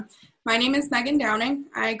My name is Megan Downing.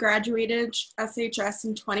 I graduated SHS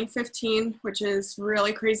in 2015, which is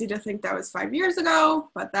really crazy to think that was 5 years ago,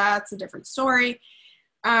 but that's a different story.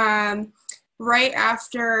 Right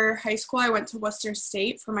after high school, I went to Worcester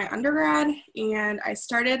State for my undergrad, and I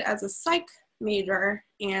started as a psych major,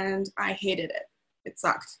 and I hated it. It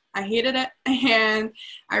sucked. I hated it, and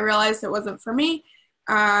I realized it wasn't for me.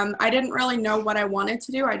 I didn't really know what I wanted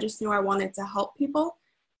to do. I just knew I wanted to help people.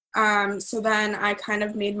 So then I kind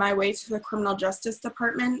of made my way to the criminal justice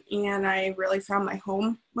department, and I really found my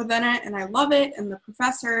home within it, and I love it, and the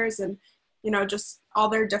professors and, you know, just all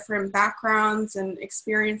their different backgrounds and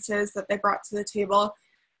experiences that they brought to the table.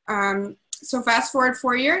 So fast forward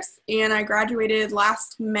 4 years, and I graduated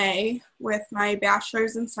last May with my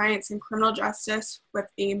bachelor's in science and criminal justice with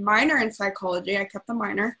a minor in psychology. I kept the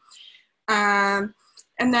minor.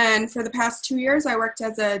 And then for the past 2 years, I worked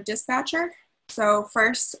as a dispatcher. So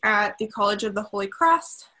first at the College of the Holy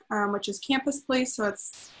Cross, which is campus police, so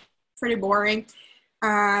it's pretty boring.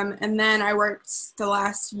 And then I worked the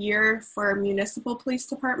last year for a municipal police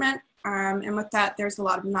department. And with that, there's a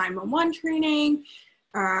lot of 911 training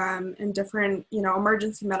and different, you know,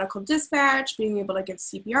 emergency medical dispatch, being able to give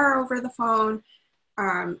CPR over the phone,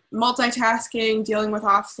 multitasking, dealing with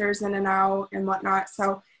officers in and out and whatnot.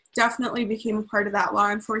 So definitely became a part of that law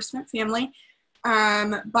enforcement family.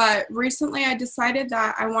 But recently I decided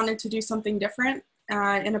that I wanted to do something different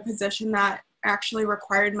in a position that actually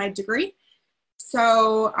required my degree.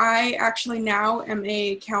 So I actually now am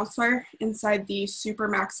a counselor inside the super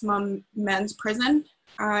maximum men's prison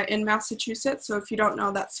in Massachusetts. So if you don't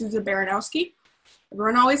know, that's Susan Baranowski.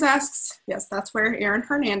 Everyone always asks, yes, that's where Aaron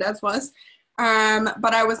Hernandez was.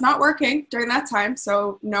 But I was not working during that time.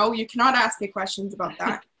 So no, you cannot ask me questions about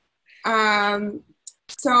that.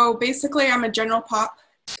 So basically, I'm a general pop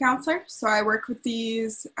counselor. So I work with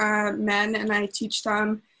these men, and I teach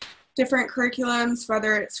them different curriculums,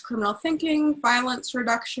 whether it's criminal thinking, violence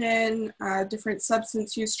reduction, different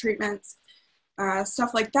substance use treatments,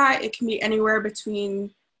 stuff like that. It can be anywhere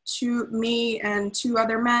between me and 2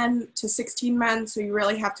 other men to 16 men. So you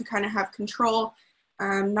really have to kind of have control,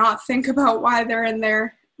 not think about why they're in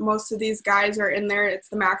there. Most of these guys are in there. It's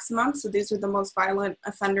the maximum. So these are the most violent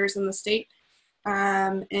offenders in the state.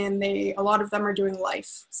 And a lot of them are doing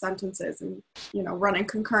life sentences and, you know, running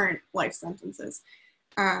concurrent life sentences.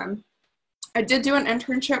 I did do an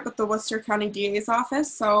internship with the Worcester County DA's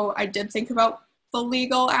office, so I did think about the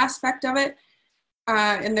legal aspect of it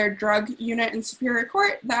in their drug unit in Superior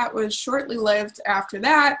Court. That was shortly lived after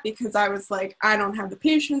that because I was like, I don't have the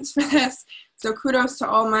patience for this. So kudos to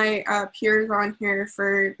all my peers on here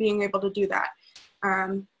for being able to do that.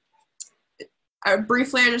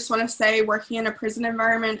 Briefly, I just want to say working in a prison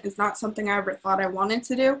environment is not something I ever thought I wanted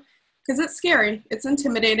to do because it's scary, it's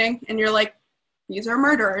intimidating, and you're like, these are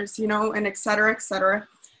murderers, you know, and et cetera, et cetera.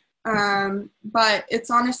 But it's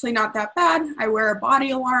honestly not that bad. I wear a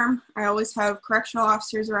body alarm. I always have correctional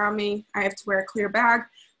officers around me. I have to wear a clear bag.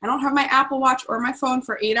 I don't have my Apple Watch or my phone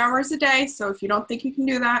for 8 hours a day. So if you don't think you can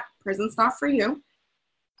do that, prison's not for you.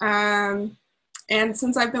 And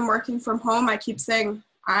since I've been working from home, I keep saying,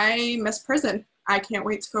 I miss prison. I can't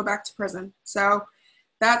wait to go back to prison. So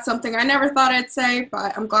that's something I never thought I'd say,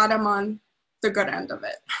 but I'm glad I'm on the good end of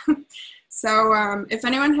it. So if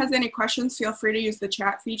anyone has any questions, feel free to use the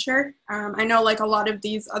chat feature. I know like a lot of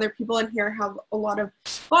these other people in here have a lot of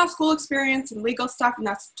law school experience and legal stuff, and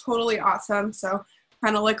that's totally awesome. So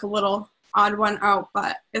kind of like a little odd one out,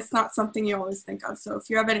 but it's not something you always think of. So if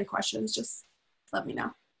you have any questions, just let me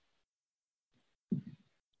know.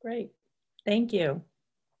 Great. Thank you.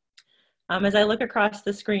 As I look across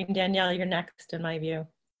the screen, Danielle, you're next in my view.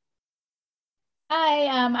 Hi,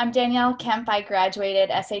 I'm Danielle Kemp. I graduated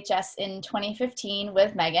SHS in 2015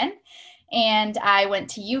 with Megan, and I went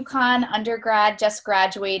to UConn undergrad, just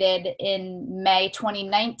graduated in May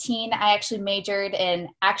 2019. I actually majored in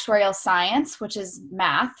actuarial science, which is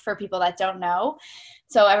math for people that don't know.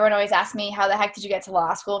 So everyone always asks me, how the heck did you get to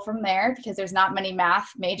law school from there? Because there's not many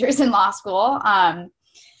math majors in law school.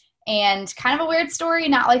 And kind of a weird story,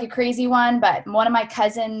 not like a crazy one, but one of my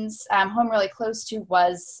cousins, who I'm really close to,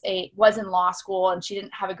 was in law school, and she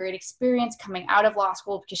didn't have a great experience coming out of law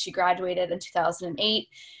school because she graduated in 2008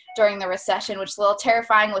 during the recession, which is a little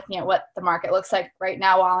terrifying looking at what the market looks like right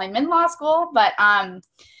now while I'm in law school. But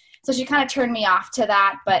so she kind of turned me off to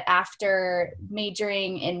that. But after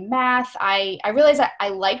majoring in math, I realized that I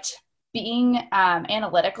liked being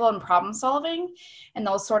analytical and problem solving and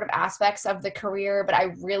those sort of aspects of the career, but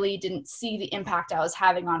I really didn't see the impact I was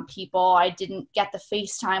having on people. I didn't get the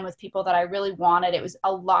face time with people that I really wanted. It was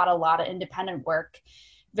a lot of independent work.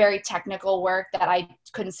 very technical work that I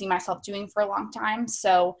couldn't see myself doing for a long time.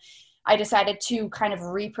 So I decided to kind of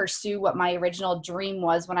re-pursue what my original dream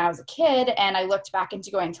was when I was a kid. And I looked back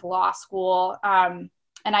into going to law school.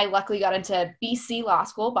 And I luckily got into BC Law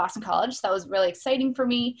School, Boston College. So that was really exciting for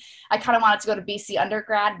me. I kind of wanted to go to BC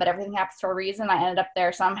undergrad, but everything happens for a reason. I ended up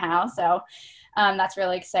there somehow. So that's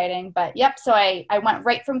really exciting. But yep, so I went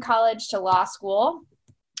right from college to law school,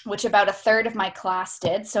 which about a third of my class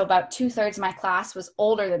did. So about 2/3 of my class was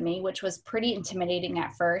older than me, which was pretty intimidating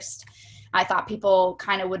at first. I thought people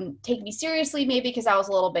kind of wouldn't take me seriously, maybe because I was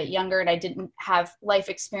a little bit younger and I didn't have life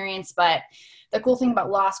experience. But the cool thing about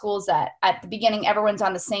law school is that at the beginning, everyone's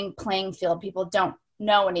on the same playing field. People don't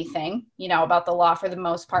know anything, about the law for the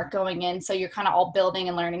most part going in. So you're kind of all building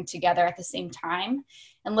and learning together at the same time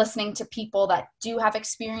and listening to people that do have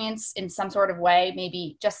experience in some sort of way,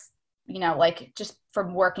 maybe just, like just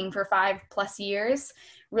from working for 5+ years,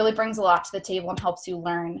 really brings a lot to the table and helps you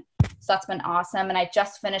learn. So that's been awesome. And I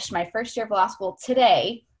just finished my first year of law school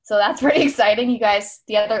today. So that's pretty exciting. You guys,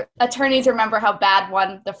 the other attorneys, remember how bad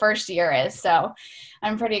the first year is. So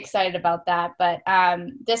I'm pretty excited about that. But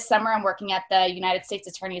this summer I'm working at the United States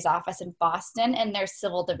Attorney's Office in Boston in their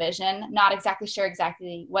civil division. Not exactly sure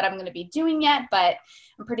exactly what I'm going to be doing yet, but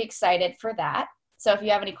I'm pretty excited for that. So if you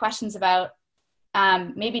have any questions about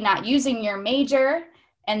maybe not using your major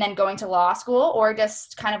and then going to law school, or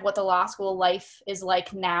just kind of what the law school life is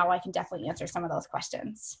like now, I can definitely answer some of those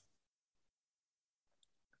questions.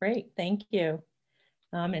 Great, thank you.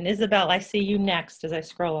 And Isabel, I see you next as I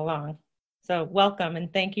scroll along. So welcome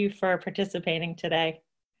and thank you for participating today.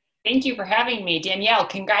 Thank you for having me. Danielle,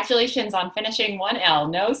 congratulations on finishing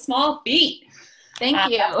 1L. No small feat.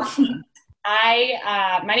 Thank you.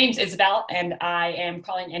 My name is Isabel, and I am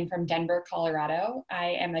calling in from Denver, Colorado.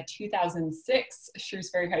 I am a 2006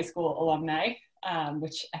 Shrewsbury High School alumni,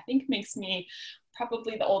 which I think makes me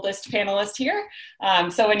probably the oldest panelist here.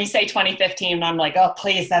 So when you say 2015, I'm like, oh,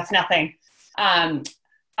 please, that's nothing. After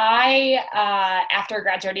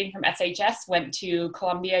graduating from SHS, went to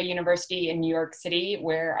Columbia University in New York City,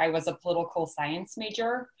 where I was a political science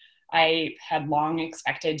major. I had long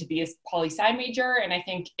expected to be a poli-sci major, and I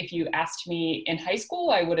think if you asked me in high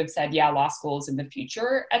school, I would have said, yeah, law school is in the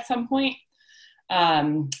future at some point.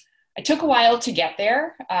 It took a while to get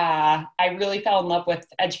there. I really fell in love with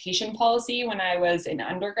education policy when I was in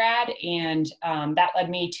undergrad, and that led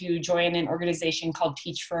me to join an organization called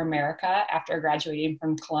Teach for America after graduating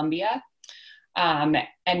from Columbia.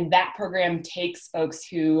 And that program takes folks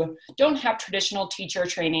who don't have traditional teacher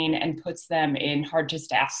training and puts them in hard to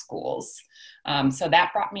staff schools. So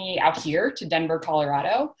that brought me out here to Denver,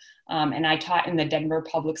 Colorado. And I taught in the Denver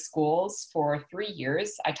public schools for 3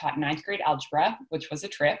 years. I taught 9th grade algebra, which was a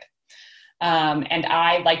trip. And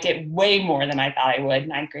I liked it way more than I thought I would.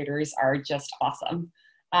 9th graders are just awesome.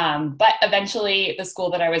 But eventually the school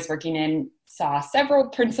that I was working in saw several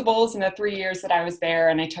principals in the 3 years that I was there,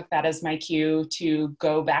 and I took that as my cue to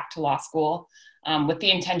go back to law school with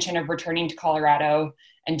the intention of returning to Colorado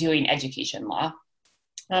and doing education law.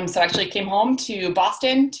 So I actually came home to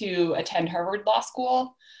Boston to attend Harvard Law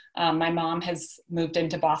School. My mom has moved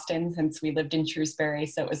into Boston since we lived in Shrewsbury,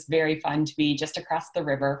 so it was very fun to be just across the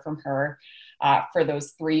river from her for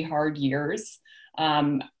those 3 hard years.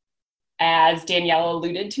 As Danielle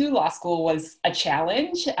alluded to, law school was a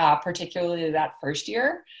challenge, particularly that first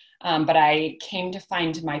year, but I came to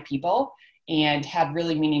find my people and had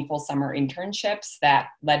really meaningful summer internships that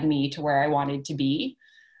led me to where I wanted to be,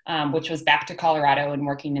 which was back to Colorado and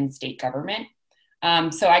working in state government.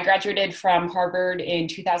 So I graduated from Harvard in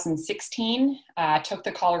 2016, took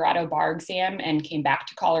the Colorado bar exam and came back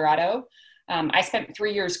to Colorado. I spent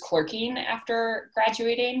 3 years clerking after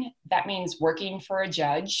graduating. That means working for a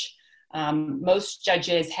judge. Most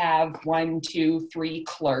judges have 1, 2, 3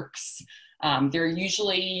 clerks. They're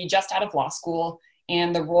usually just out of law school,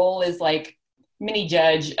 and the role is like mini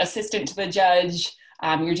judge, assistant to the judge.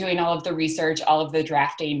 You're doing all of the research, all of the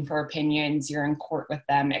drafting for opinions, you're in court with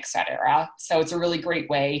them, etc. So it's a really great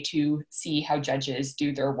way to see how judges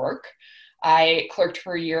do their work. I clerked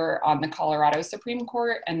for a year on the Colorado Supreme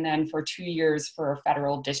Court, and then for 2 years for a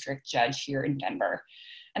federal district judge here in Denver.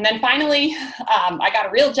 And then finally, I got a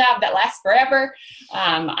real job that lasts forever.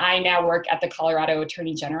 I now work at the Colorado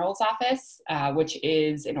Attorney General's office, which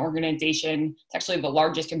is an organization, it's actually the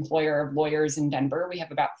largest employer of lawyers in Denver. We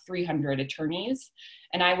have about 300 attorneys,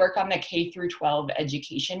 and I work on the K through 12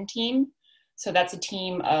 education team. So that's a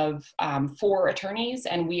team of 4 attorneys,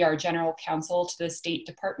 and we are general counsel to the State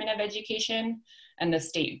Department of Education and the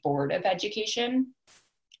State Board of Education.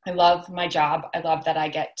 I love my job. I love that I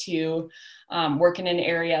get to work in an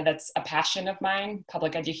area that's a passion of mine,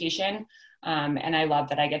 public education. And I love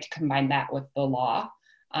that I get to combine that with the law.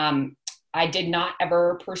 I did not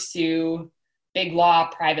ever pursue big law,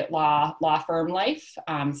 private law, law firm life.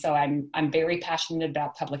 So I'm very passionate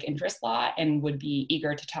about public interest law and would be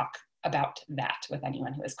eager to talk about that with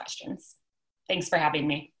anyone who has questions. Thanks for having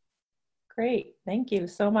me. Great, thank you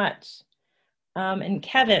so much. And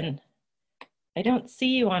Kevin, I don't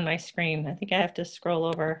see you on my screen. I think I have to scroll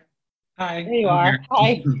over. Hi. There you are.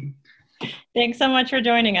 Hi. Thanks so much for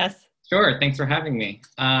joining us. Sure, thanks for having me.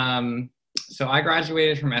 So I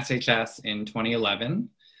graduated from SHS in 2011,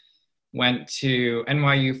 went to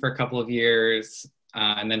NYU for a couple of years,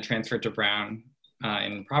 and then transferred to Brown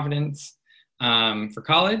in Providence for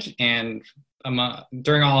college. And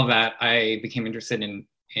during all of that, I became interested in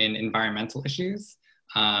environmental issues.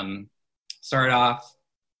 Started off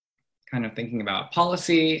kind of thinking about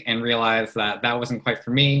policy and realized that that wasn't quite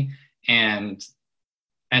for me, and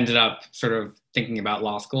ended up sort of thinking about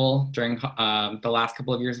law school during the last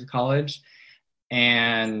couple of years of college.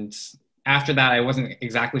 And after that, I wasn't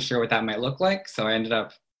exactly sure what that might look like. So I ended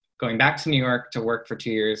up going back to New York to work for 2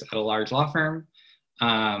 years at a large law firm,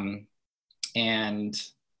 and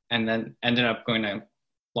then ended up going to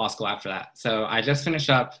law school after that. So I just finished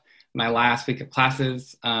up my last week of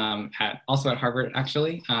classes also at Harvard,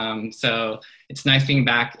 actually. So it's nice being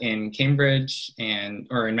back in Cambridge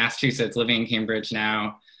or in Massachusetts, living in Cambridge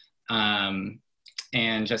now,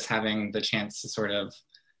 and just having the chance to sort of,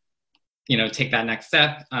 take that next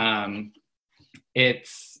step.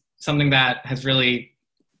 It's something that has really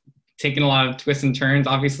taken a lot of twists and turns,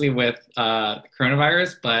 obviously, with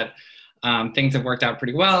coronavirus, but things have worked out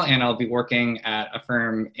pretty well, and I'll be working at a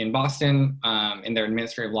firm in Boston in their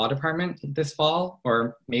administrative law department this fall,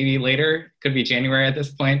 or maybe later, could be January at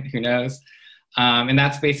this point, who knows. And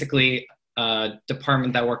that's basically a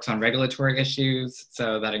department that works on regulatory issues,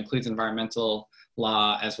 so that includes environmental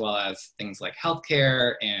law, as well as things like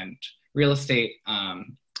healthcare and real estate,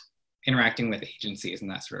 interacting with agencies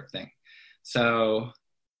and that sort of thing. So,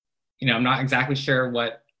 I'm not exactly sure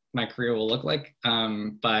what my career will look like,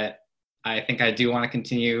 but I think I do want to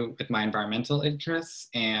continue with my environmental interests,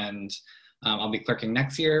 and I'll be clerking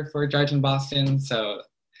next year for a judge in Boston. So,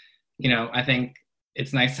 I think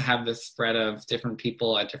it's nice to have this spread of different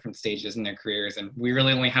people at different stages in their careers. And we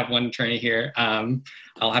really only have one attorney here.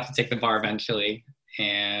 I'll have to take the bar eventually.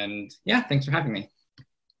 And yeah, thanks for having me.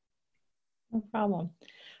 No problem.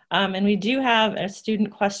 And we do have a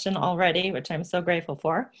student question already, which I'm so grateful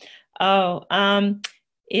for.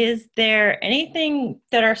 Is there anything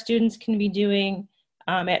that our students can be doing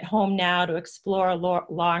at home now to explore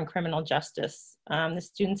law and criminal justice? The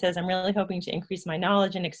student says, I'm really hoping to increase my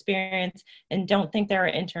knowledge and experience and don't think there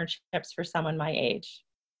are internships for someone my age.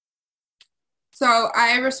 So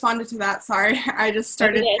I responded to that. Sorry, I just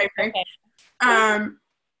started typing. Okay.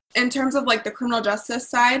 In terms of like the criminal justice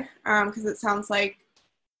side, because it sounds like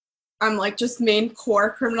I'm like just main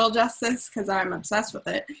core criminal justice because I'm obsessed with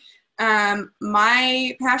it.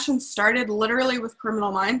 My passion started literally with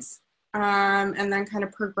Criminal Minds, and then kind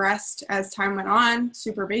of progressed as time went on.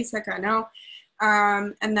 Super basic, I know.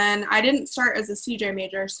 And then I didn't start as a CJ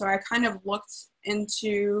major, so I kind of looked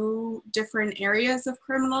into different areas of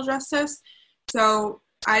criminal justice. So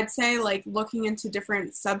I'd say like looking into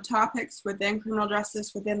different subtopics within criminal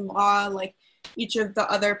justice, within law, like each of the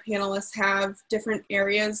other panelists have different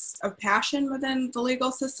areas of passion within the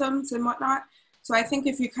legal systems and whatnot. So I think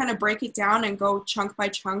if you kind of break it down and go chunk by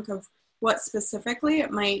chunk of what specifically,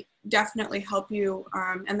 it might definitely help you.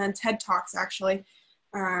 And then TED Talks actually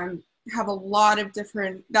have a lot of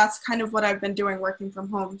different, that's kind of what I've been doing working from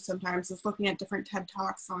home sometimes, is looking at different TED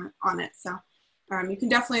Talks on it. So you can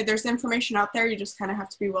definitely, there's information out there, you just kind of have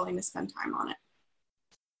to be willing to spend time on it.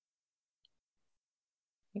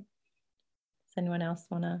 Does anyone else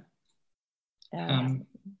want to?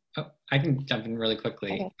 I can jump in really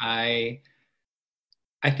quickly. Okay.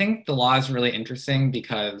 I think the law is really interesting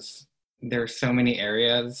because there are so many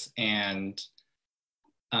areas, and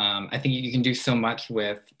I think you can do so much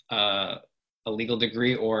with a legal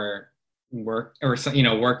degree or work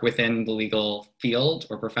within the legal field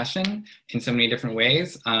or profession in so many different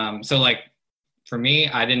ways. So like for me,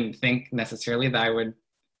 I didn't think necessarily that I would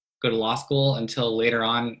go to law school until later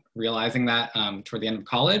on, realizing that toward the end of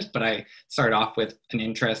college, but I started off with an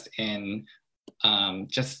interest in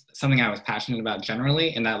just something I was passionate about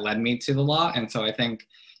generally, and that led me to the law. And so I think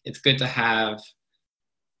it's good to have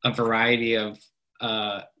a variety of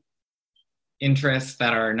interests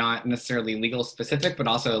that are not necessarily legal specific, but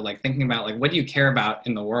also like thinking about like, what do you care about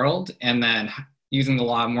in the world? And then using the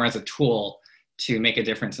law more as a tool to make a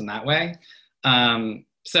difference in that way.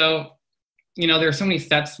 So there are so many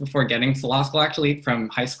steps before getting to law school, actually, from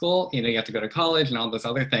high school. You have to go to college and all those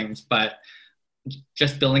other things, but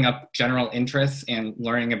just building up general interests and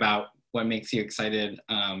learning about what makes you excited.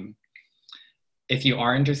 If you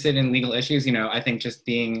are interested in legal issues, I think just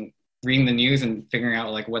reading the news and figuring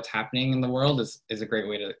out like what's happening in the world is a great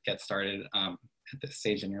way to get started at this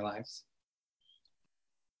stage in your lives.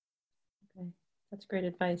 Okay, that's great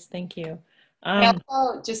advice. Thank you.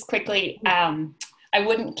 Also, just quickly, I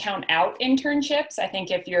wouldn't count out internships. I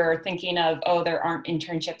think if you're thinking of, there aren't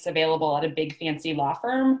internships available at a big fancy law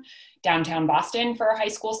firm downtown Boston for a high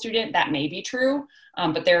school student, that may be true.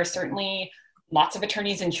 But there are certainly lots of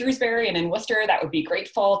attorneys in Shrewsbury and in Worcester that would be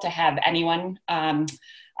grateful to have anyone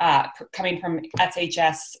coming from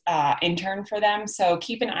SHS intern for them. So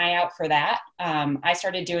keep an eye out for that. I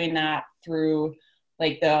started doing that through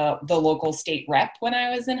like the local state rep when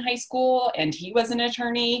I was in high school, and he was an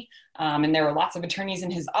attorney, and there were lots of attorneys in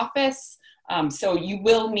his office. So you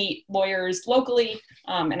will meet lawyers locally,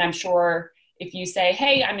 and I'm sure if you say,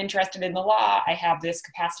 hey, I'm interested in the law, I have this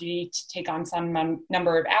capacity to take on some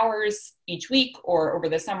number of hours each week or over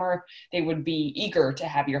the summer, they would be eager to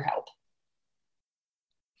have your help.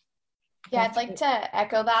 Yeah, I'd like to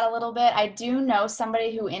echo that a little bit. I do know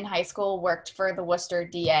somebody who in high school worked for the Worcester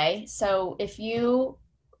DA. So if you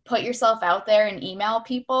put yourself out there and email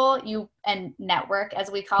people, and network,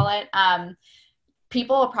 as we call it,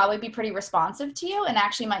 people will probably be pretty responsive to you and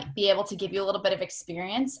actually might be able to give you a little bit of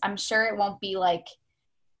experience. I'm sure it won't be like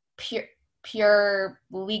pure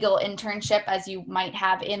legal internship as you might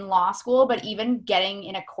have in law school, but even getting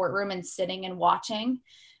in a courtroom and sitting and watching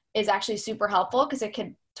is actually super helpful because it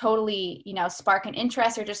could totally, spark an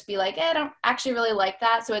interest or just be like, I don't actually really like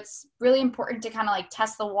that. So it's really important to kind of like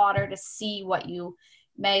test the water to see what you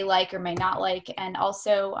may like or may not like. And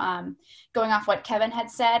also going off what Kevin had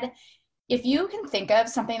said, if you can think of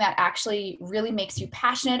something that actually really makes you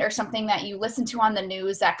passionate or something that you listen to on the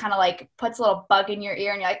news that kind of like puts a little bug in your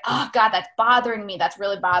ear and you're like, oh God, that's bothering me. That's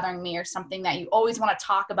really bothering me, or something that you always want to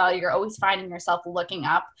talk about, you're always finding yourself looking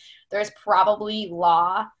up, there's probably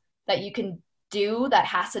law that you can do that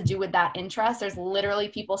has to do with that interest. There's literally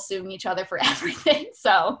people suing each other for everything.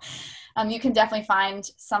 So you can definitely find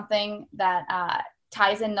something that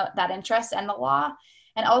ties in that interest and the law.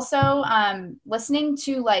 And also listening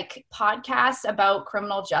to like podcasts about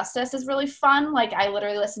criminal justice is really fun. Like I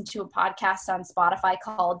literally listened to a podcast on Spotify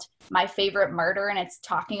called My Favorite Murder, and it's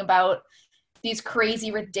talking about these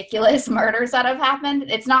crazy, ridiculous murders that have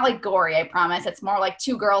happened. It's not like gory, I promise. It's more like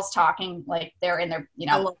two girls talking like they're in their,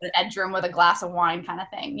 bedroom with a glass of wine kind of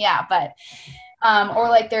thing. Yeah, but, or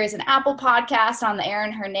like there is an Apple podcast on the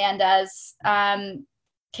Aaron Hernandez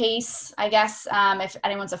case, I guess. If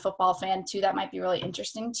anyone's a football fan too, that might be really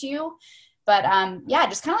interesting to you. But yeah,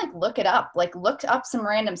 just kind of like look it up, like look up some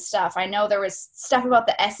random stuff. I know there was stuff about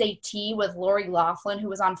the SAT with Lori Loughlin, who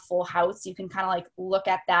was on Full House. You can kind of like look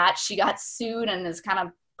at that. She got sued and is kind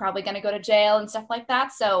of probably going to go to jail and stuff like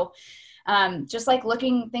that. So just like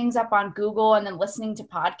looking things up on Google and then listening to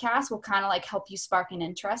podcasts will kind of like help you spark an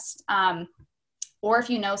interest. Or if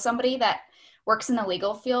you know somebody that works in the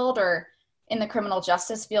legal field or in the criminal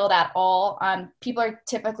justice field at all, people are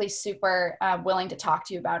typically super willing to talk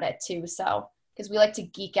to you about it too. So, because we like to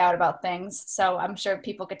geek out about things. So I'm sure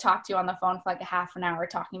people could talk to you on the phone for like a half an hour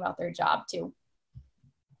talking about their job too.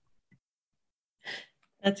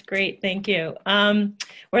 That's great. Thank you.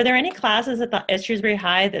 Were there any classes at Shrewsbury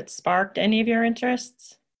High that sparked any of your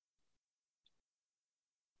interests?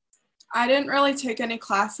 I didn't really take any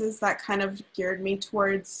classes that kind of geared me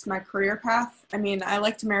towards my career path. I mean, I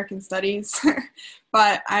liked American Studies,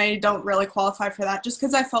 but I don't really qualify for that just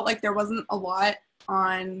because I felt like there wasn't a lot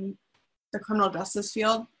on the criminal justice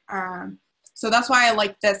field. So that's why I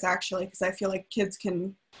like this actually, because I feel like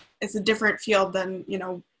it's a different field than,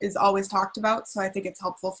 is always talked about. So I think it's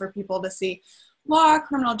helpful for people to see law,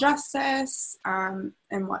 criminal justice, and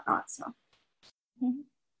whatnot. So.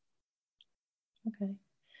 Okay.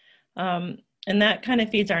 And that kind of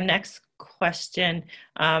feeds our next question.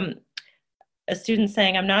 A student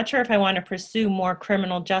saying, I'm not sure if I want to pursue more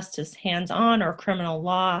criminal justice hands-on or criminal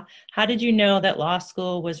law. How did you know that law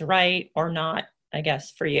school was right or not, I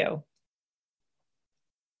guess, for you?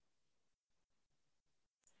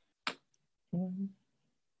 Go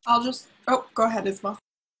ahead, Isabel.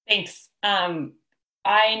 Thanks.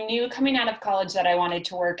 I knew coming out of college that I wanted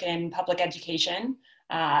to work in public education.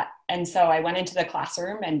 And so I went into the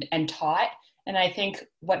classroom and taught. And I think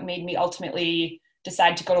what made me ultimately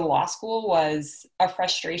decide to go to law school was a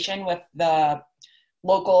frustration with the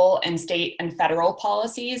local and state and federal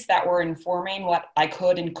policies that were informing what I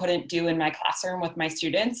could and couldn't do in my classroom with my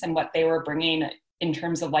students and what they were bringing in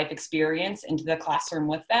terms of life experience into the classroom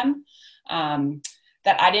with them,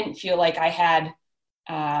 that I didn't feel like I had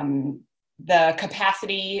the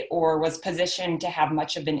capacity or was positioned to have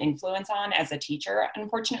much of an influence on as a teacher,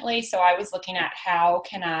 unfortunately. So I was looking at how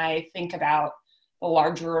can I think about the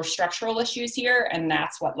larger structural issues here, and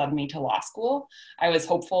that's what led me to law school. I was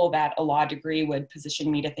hopeful that a law degree would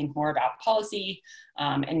position me to think more about policy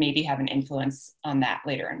and maybe have an influence on that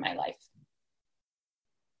later in my life.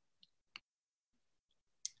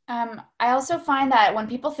 I also find that when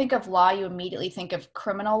people think of law, you immediately think of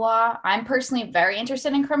criminal law. I'm personally very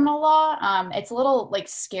interested in criminal law. It's a little like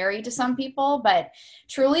scary to some people, but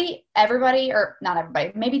truly everybody, or not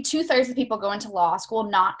everybody, maybe 2/3 of people go into law school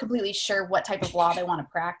not completely sure what type of law they want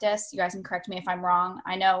to practice. You guys can correct me if I'm wrong.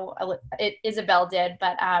 I know Isabel did,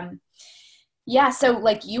 but yeah, so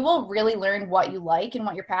like you will really learn what you like and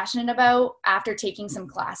what you're passionate about after taking some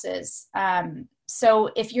classes. So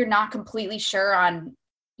if you're not completely sure on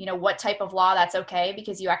what type of law, that's okay,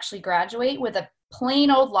 because you actually graduate with a plain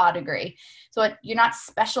old law degree. So you're not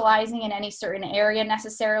specializing in any certain area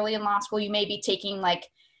necessarily in law school. You may be taking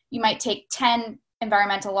you might take 10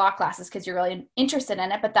 environmental law classes because you're really interested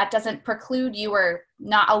in it, but that doesn't preclude you or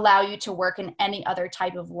not allow you to work in any other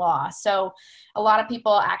type of law. So a lot of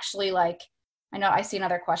people actually I know I see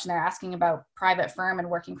another question they're asking about private firm and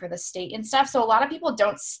working for the state and stuff. So a lot of people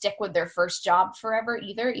don't stick with their first job forever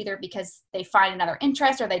either because they find another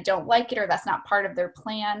interest or they don't like it or that's not part of their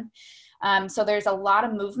plan. So there's a lot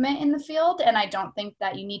of movement in the field, and I don't think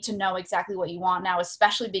that you need to know exactly what you want now,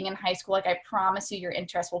 especially being in high school. Like I promise you, your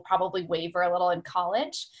interest will probably waver a little in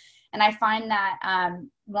college. And I find that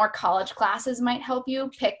more college classes might help you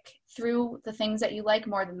pick through the things that you like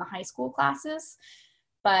more than the high school classes.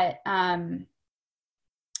 But I'm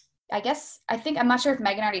not sure if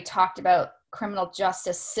Megan already talked about criminal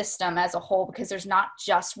justice system as a whole, because there's not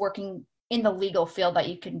just working in the legal field that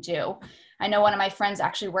you can do. I know one of my friends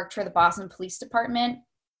actually worked for the Boston Police Department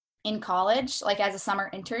in college, as a summer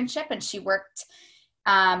internship, and she worked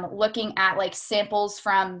looking at samples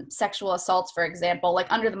from sexual assaults, for example,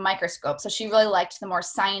 under the microscope. So she really liked the more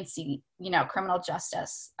sciencey, criminal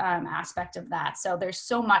justice aspect of that. So there's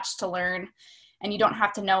so much to learn, and you don't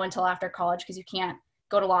have to know until after college, because you can't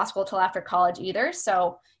go to law school till after college either.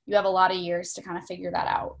 So you have a lot of years to kind of figure that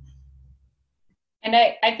out. And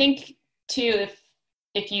I think too,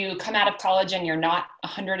 if you come out of college and you're not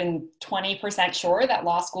 120% sure that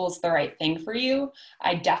law school is the right thing for you,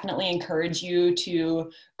 I definitely encourage you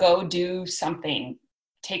to go do something.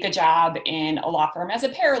 Take a job in a law firm as a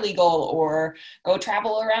paralegal, or go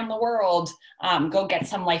travel around the world, go get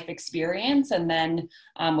some life experience. And then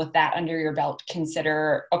with that under your belt,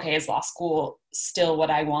 consider, okay, is law school still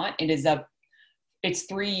what I want? It's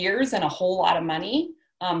 3 years and a whole lot of money.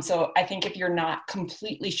 So I think if you're not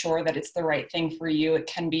completely sure that it's the right thing for you, it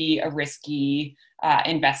can be a risky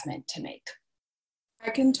investment to make.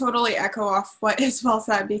 I can totally echo off what Isabel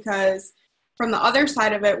said, because from the other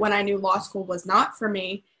side of it, when I knew law school was not for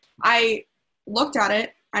me, I looked at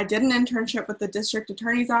it. I did an internship with the district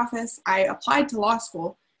attorney's office. I applied to law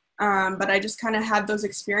school, but I just kind of had those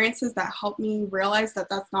experiences that helped me realize that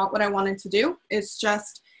that's not what I wanted to do. It's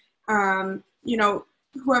just,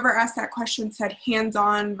 whoever asked that question said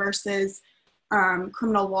hands-on versus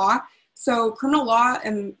criminal law. So criminal law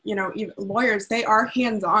and, even lawyers, they are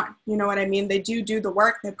hands-on. You know what I mean? They do the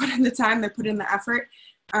work. They put in the time. They put in the effort.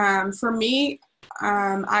 For me,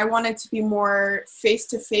 I wanted to be more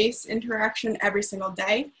face-to-face interaction every single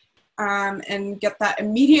day and get that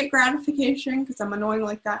immediate gratification, because I'm annoying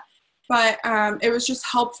like that. But it was just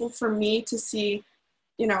helpful for me to see,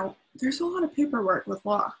 there's a lot of paperwork with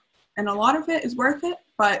law, and a lot of it is worth it,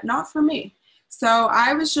 but not for me. So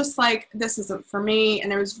I was just like, this isn't for me,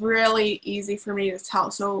 and it was really easy for me to tell.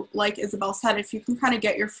 So like Isabel said, if you can kind of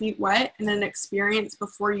get your feet wet in an experience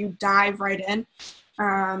before you dive right in,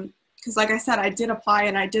 because like I said, I did apply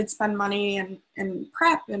and I did spend money and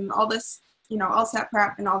prep and all this, LSAT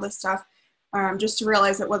prep and all this stuff, just to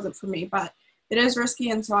realize it wasn't for me. But it is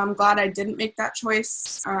risky, and so I'm glad I didn't make that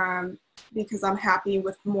choice, because I'm happy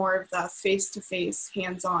with more of the face-to-face,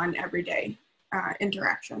 hands-on, everyday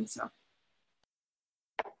interaction. So.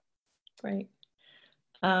 Great.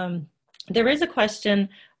 There is a question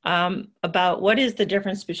about what is the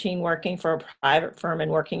difference between working for a private firm and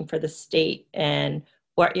working for the state, and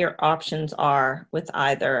what your options are with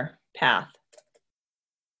either path.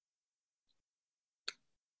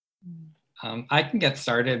 I can get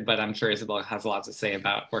started, but I'm sure Isabel has a lot to say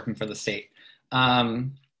about working for the state.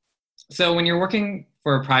 So when you're working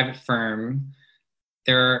for a private firm,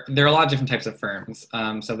 there are a lot of different types of firms.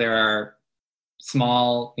 So there are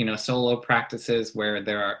small, solo practices where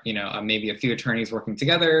there are, maybe a few attorneys working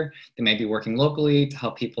together. They may be working locally to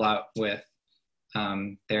help people out with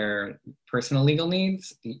their personal legal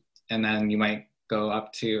needs. And then you might go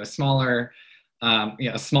up to a smaller,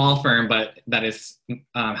 a small firm, but that is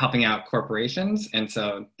helping out corporations. And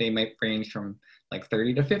so they might range from like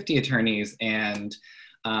 30 to 50 attorneys. And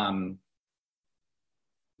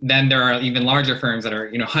then there are even larger firms that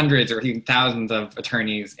are, hundreds or even thousands of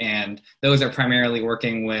attorneys. And those are primarily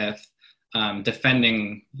working with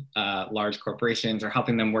defending large corporations or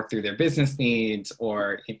helping them work through their business needs,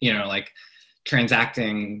 or, like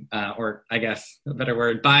transacting, or I guess a better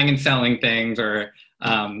word, buying and selling things, or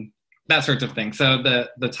that sorts of thing. So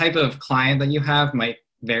the type of client that you have might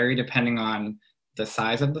vary depending on the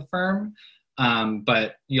size of the firm,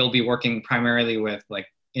 but you'll be working primarily with like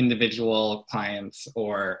individual clients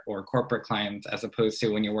or corporate clients, as opposed to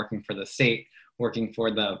when you're working for the state, working for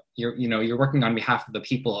you're working on behalf of the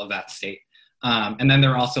people of that state. And then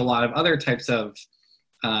there are also a lot of other types of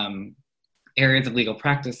areas of legal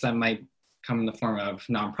practice that might come in the form of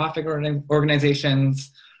nonprofit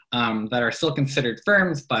organizations that are still considered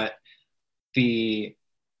firms, but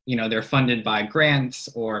they're funded by grants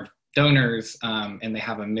or donors, and they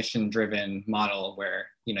have a mission-driven model where,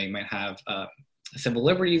 you might have a civil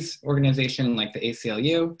liberties organization like the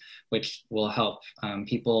ACLU, which will help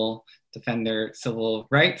people defend their civil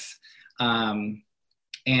rights. And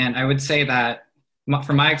I would say that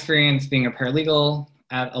from my experience being a paralegal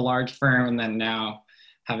at a large firm, and then now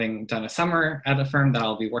having done a summer at a firm that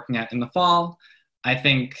I'll be working at in the fall, I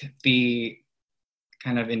think the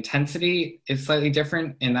kind of intensity is slightly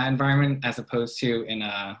different in that environment as opposed to in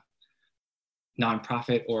a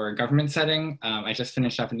nonprofit or government setting. I just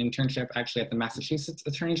finished up an internship actually at the Massachusetts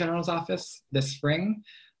Attorney General's office this spring.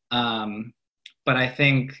 But I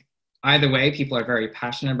think either way, people are very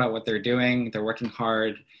passionate about what they're doing. They're working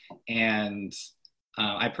hard. And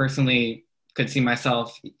I personally could see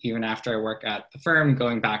myself, even after I work at the firm,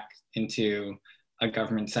 going back into a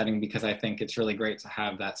government setting, because I think it's really great to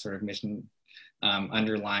have that sort of mission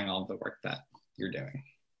underlying all of the work that you're doing.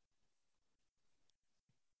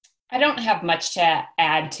 I don't have much to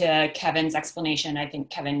add to Kevin's explanation. I think,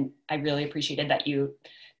 Kevin, I really appreciated that you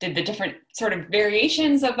did the different sort of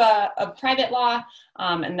variations of private law,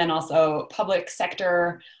 and then also public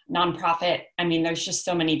sector, nonprofit. I mean, there's just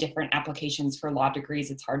so many different applications for law degrees.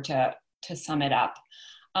 It's hard to sum it up.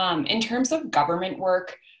 In terms of government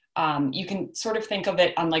work, you can sort of think of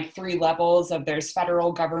it on like 3 levels of there's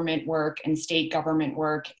federal government work and state government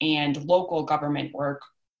work and local government work.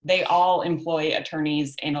 They all employ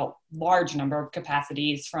attorneys in a large number of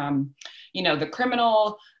capacities, from, the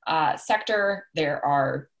criminal sector. There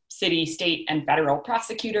are city, state, and federal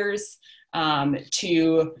prosecutors,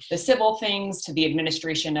 to the civil things, to the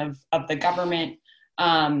administration of the government.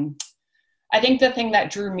 I think the thing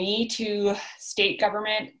that drew me to state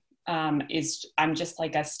government is I'm just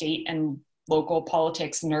like a state and local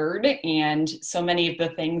politics nerd. And so many of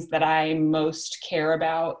the things that I most care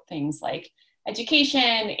about, things like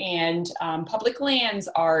education and public lands,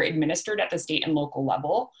 are administered at the state and local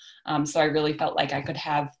level. So I really felt like I could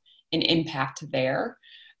have an impact there.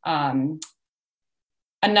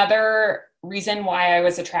 Another reason why I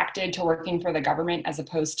was attracted to working for the government as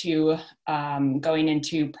opposed to going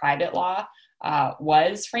into private law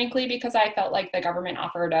was frankly because I felt like the government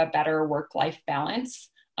offered a better work-life balance.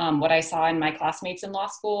 What I saw in my classmates in law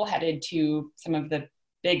school headed to some of the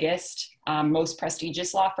biggest, most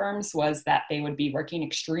prestigious law firms was that they would be working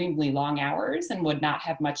extremely long hours and would not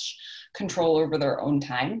have much control over their own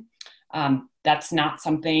time. That's not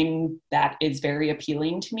something that is very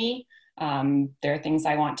appealing to me. There are things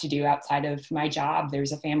I want to do outside of my job.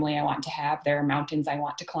 There's a family I want to have. There are mountains I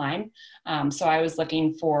want to climb. So I was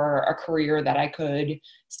looking for a career that I could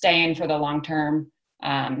stay in for the long term,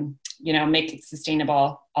 make it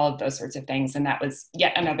sustainable, all of those sorts of things. And that was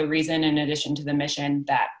yet another reason, in addition to the mission,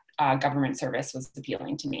 that government service was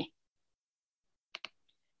appealing to me.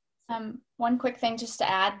 One quick thing just to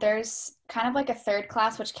add, there's kind of like a third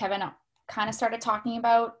class, which Kevin kind of started talking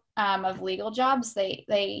about, of legal jobs. They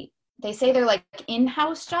say they're like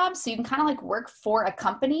in-house jobs, so you can kind of like work for a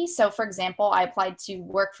company. So for example, I applied to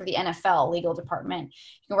work for the NFL legal department.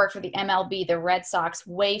 You can work for the MLB, the Red Sox,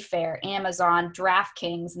 Wayfair, Amazon,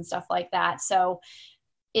 DraftKings, and stuff like that. So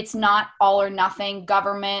it's not all or nothing,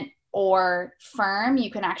 government or firm. You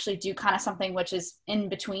can actually do kind of something which is in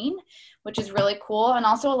between, which is really cool. And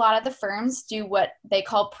also a lot of the firms do what they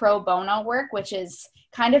call pro bono work, which is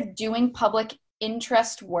kind of doing public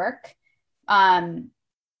interest work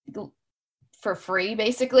for free,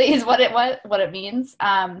 basically, is what it means.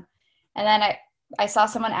 And then I saw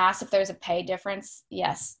someone ask if there's a pay difference.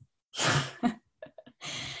 Yes.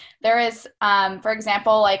 There is, for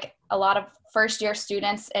example, like a lot of first year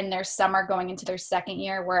students in their summer going into their second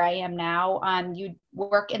year, where I am now, you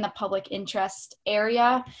work in the public interest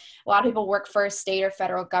area. A lot of people work for state or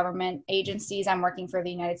federal government agencies. I'm working for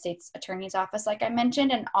the United States Attorney's Office, like I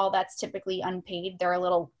mentioned, and all that's typically unpaid. They're a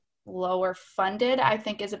little lower funded. I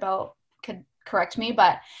think Isabel could correct me,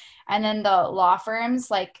 and then the law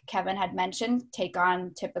firms, like Kevin had mentioned, take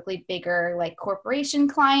on typically bigger like corporation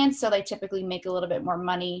clients. So they typically make a little bit more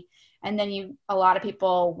money. And then a lot of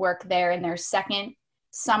people work there in their second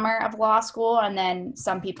summer of law school. And then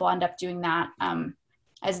some people end up doing that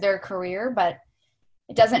as their career, but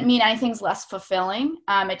it doesn't mean anything's less fulfilling.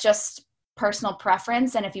 It's just personal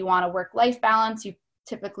preference. And if you want a work-life balance, you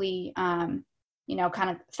typically, kind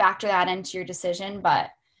of factor that into your decision. But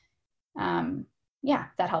yeah,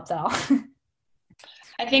 that helps at all.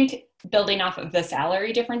 I think building off of the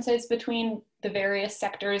salary differences between the various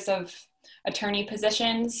sectors of attorney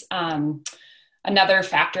positions, another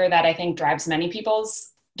factor that I think drives many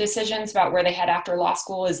people's decisions about where they head after law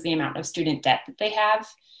school is the amount of student debt that they have,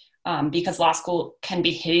 because law school can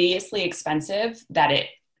be hideously expensive, that it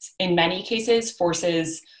in many cases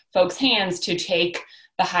forces folks' hands to take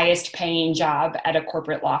the highest paying job at a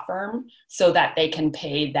corporate law firm so that they can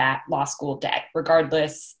pay that law school debt,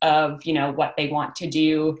 regardless of, what they want to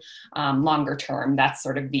do longer term. That's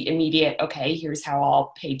sort of the immediate, okay, here's how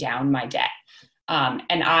I'll pay down my debt.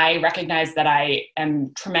 And I recognize that I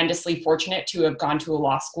am tremendously fortunate to have gone to a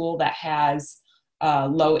law school that has a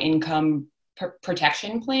low income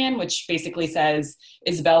protection plan, which basically says,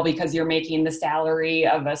 Isabel, because you're making the salary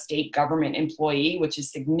of a state government employee, which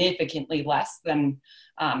is significantly less than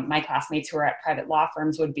my classmates who are at private law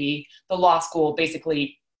firms would be, the law school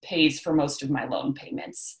basically pays for most of my loan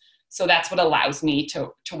payments. So that's what allows me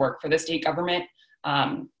to work for the state government.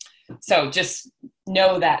 So just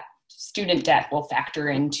know that student debt will factor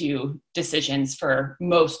into decisions for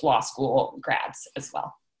most law school grads as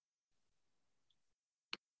well.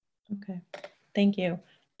 Okay, thank you.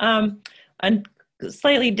 A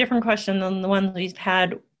slightly different question than the one we've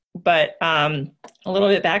had, but a little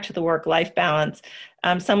bit back to the work-life balance.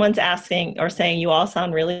 Someone's asking or saying, you all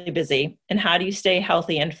sound really busy, and how do you stay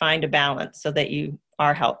healthy and find a balance so that you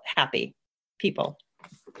are happy people?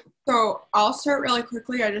 So I'll start really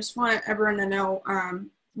quickly. I just want everyone to know,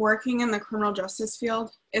 working in the criminal justice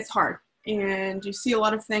field, it's hard. And you see a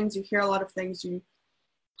lot of things, you hear a lot of things, you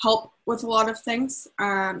help with a lot of things.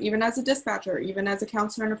 Even as a dispatcher, even as a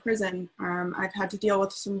counselor in a prison, I've had to deal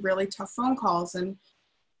with some really tough phone calls and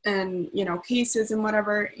cases and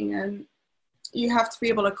whatever, and you have to be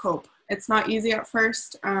able to cope. It's not easy at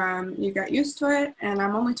first. You get used to it, and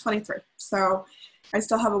I'm only 23, so I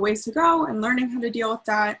still have a ways to go in learning how to deal with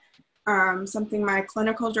that. Something my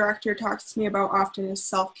clinical director talks to me about often is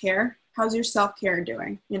self-care. How's your self-care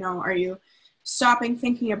doing? Are you stopping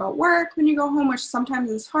thinking about work when you go home, which sometimes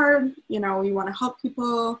is hard? You want to help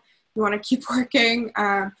people, you want to keep working.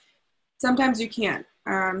 Sometimes you can't.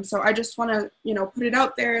 So I just want to, put it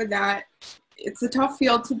out there that it's a tough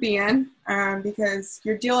field to be in, because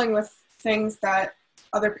you're dealing with things that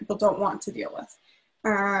other people don't want to deal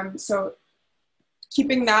with. So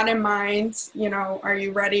keeping that in mind, are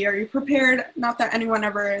you ready? Are you prepared? Not that anyone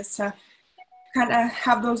ever is, to kind of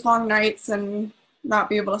have those long nights and not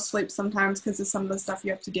be able to sleep sometimes because of some of the stuff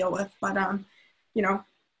you have to deal with. But,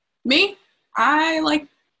 me, I like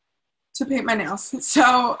to paint my nails.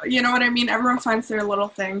 So, you know what I mean? Everyone finds their little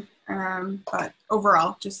thing. But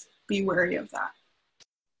overall, just be wary of that.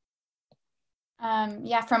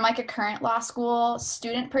 From like a current law school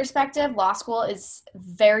student perspective, law school is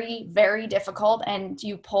very, very difficult, and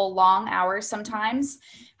you pull long hours sometimes.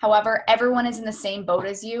 However, everyone is in the same boat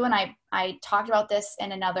as you. And I talked about this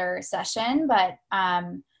in another session, but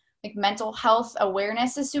like mental health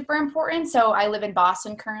awareness is super important. So I live in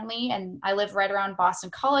Boston currently, and I live right around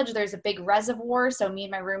Boston College. There's a big reservoir. So me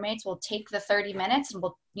and my roommates will take the 30 minutes and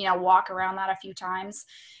we'll, walk around that a few times,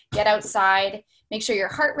 get outside, make sure your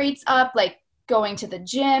heart rate's up. Like going to the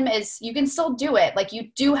gym you can still do it. Like you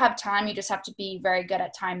do have time. You just have to be very good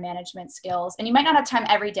at time management skills. And you might not have time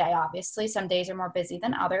every day, obviously. Some days are more busy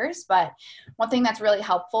than others. But one thing that's really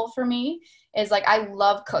helpful for me is like, I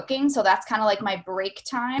love cooking. So that's kind of like my break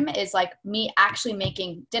time is like me actually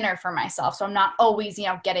making dinner for myself. So I'm not always,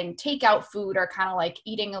 getting takeout food or kind of like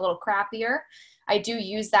eating a little crappier. I do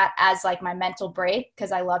use that as like my mental break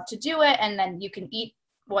because I love to do it. And then you can eat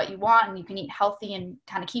what you want and you can eat healthy and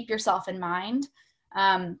kind of keep yourself in mind.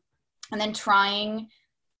 And then trying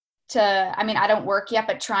to, I don't work yet,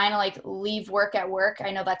 but trying to like leave work at work.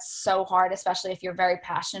 I know that's so hard, especially if you're very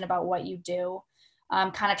passionate about what you do.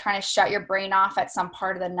 kind of trying to shut your brain off at some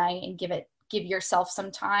part of the night and give yourself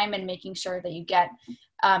some time, and making sure that you get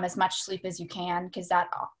as much sleep as you can, because that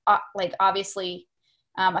obviously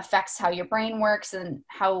affects how your brain works and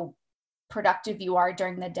how productive you are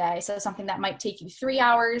during the day. So something that might take you 3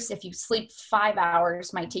 hours, if you sleep 5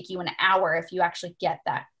 hours, might take you an hour if you actually get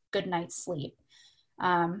that good night's sleep.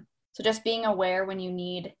 So just being aware when you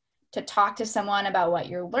need to talk to someone about what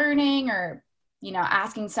you're learning, or,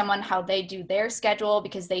 asking someone how they do their schedule,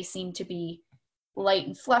 because they seem to be light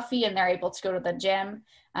and fluffy and they're able to go to the gym,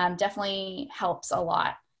 definitely helps a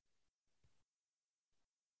lot.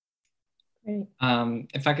 Great.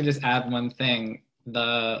 If I could just add one thing,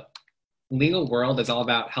 the legal world is all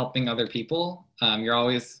about helping other people. You're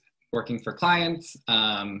always working for clients,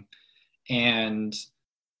 and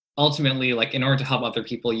ultimately, like, in order to help other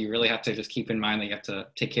people, you really have to just keep in mind that you have to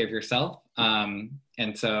take care of yourself. And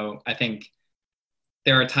so I think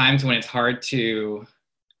there are times when it's hard to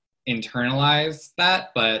internalize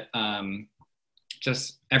that, but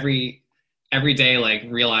just every day, like,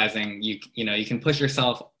 realizing you can push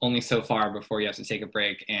yourself only so far before you have to take a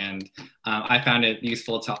break. And I found it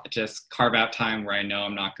useful to just carve out time where I know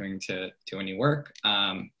I'm not going to do any work,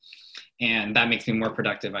 and that makes me more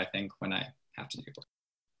productive, I think, when I have to do work.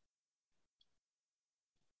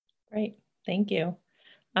 Great, thank you.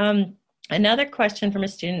 Another question from a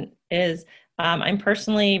student is, I'm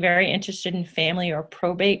personally very interested in family or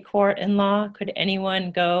probate court and law. Could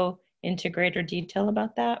anyone go into greater detail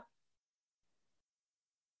about that?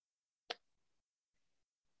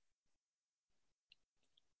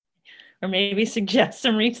 Or maybe suggest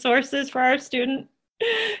some resources for our student?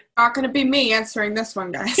 Not going to be me answering this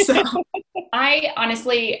one, guys. So. I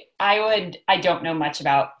don't know much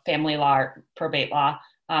about family law or probate law.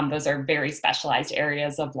 Those are very specialized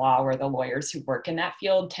areas of law where the lawyers who work in that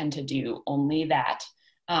field tend to do only that.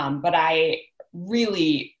 But I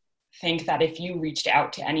really think that if you reached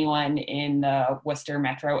out to anyone in the Worcester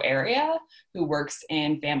metro area who works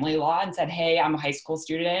in family law and said, hey, I'm a high school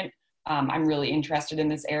student, I'm really interested in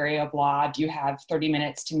this area of law. Do you have 30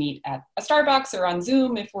 minutes to meet at a Starbucks or on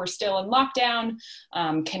Zoom if we're still in lockdown?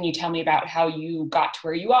 Can you tell me about how you got to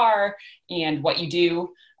where you are and what you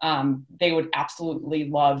do? They would absolutely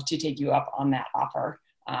love to take you up on that offer.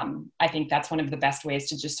 I think that's one of the best ways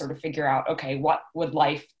to just sort of figure out, okay, what would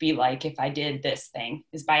life be like if I did this thing,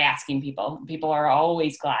 is by asking people. People are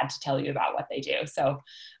always glad to tell you about what they do. So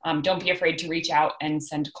don't be afraid to reach out and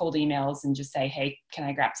send cold emails and just say, hey, can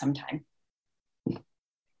I grab some time?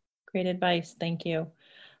 Great advice, thank you.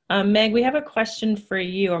 Meg, we have a question for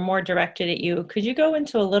you, or more directed at you. Could you go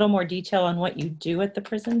into a little more detail on what you do at the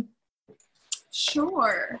prison?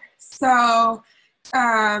 Sure. So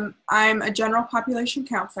I'm a general population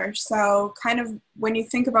counselor. So kind of when you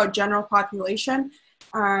think about general population,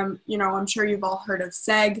 I'm sure you've all heard of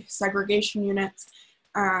segregation units.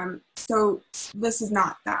 So this is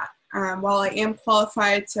not that. While I am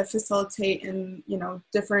qualified to facilitate in,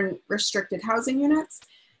 different restricted housing units,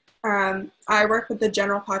 I work with the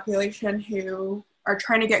general population who are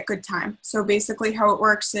trying to get good time. So basically how it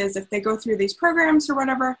works is if they go through these programs or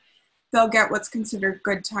whatever, they'll get what's considered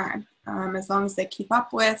good time, as long as they keep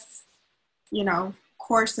up with,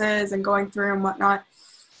 courses and going through and whatnot.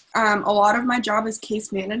 A lot of my job is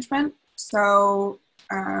case management, so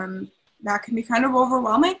that can be kind of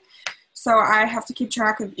overwhelming. So I have to keep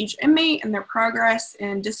track of each inmate and their progress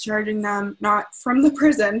and discharging them, not from the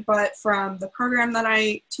prison, but from the program that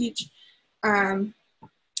I teach.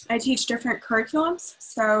 I teach different curriculums.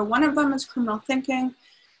 So one of them is criminal thinking.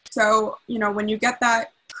 So, when you get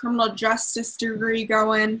that criminal justice degree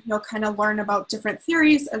going, you'll kind of learn about different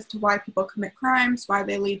theories as to why people commit crimes, why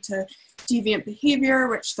they lead to deviant behavior,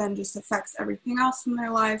 which then just affects everything else in their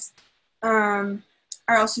lives.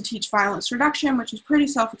 I also teach violence reduction, which is pretty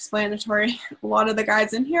self-explanatory. A lot of the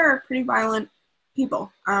guys in here are pretty violent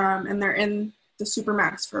people, and they're in the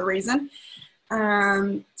Supermax for a reason.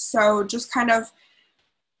 So just kind of,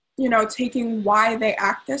 taking why they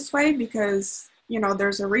act this way, because,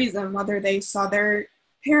 there's a reason, whether they saw their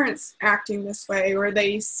parents acting this way or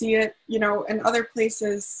they see it, in other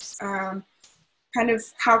places, kind of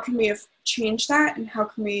how can we have changed that, and how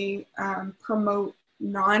can we promote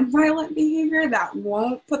non-violent behavior that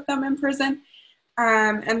won't put them in prison.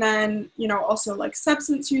 And then, also like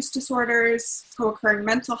substance use disorders, co-occurring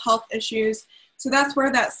mental health issues. So that's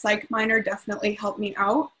where that psych minor definitely helped me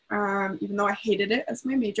out, even though I hated it as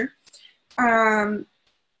my major.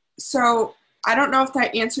 So I don't know if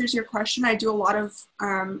that answers your question. I do a lot of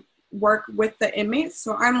work with the inmates.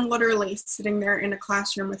 So I'm literally sitting there in a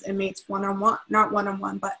classroom with inmates one-on-one, not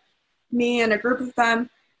one-on-one, but me and a group of them,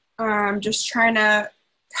 just trying to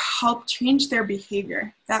help change their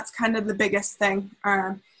behavior. That's kind of the biggest thing.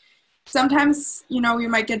 Sometimes, you know, we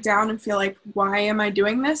might get down and feel like, why am I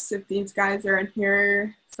doing this if these guys are in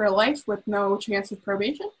here for life with no chance of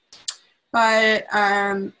probation? But,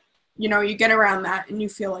 you know, you get around that and you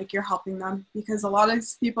feel like you're helping them, because a lot of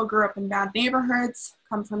these people grew up in bad neighborhoods,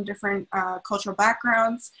 come from different cultural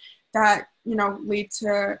backgrounds that, you know, lead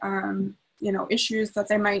to, you know, issues that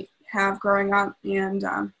they might have growing up. And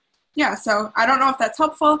yeah, so I don't know if that's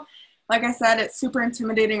helpful. Like I said, it's super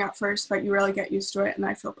intimidating at first, but you really get used to it, and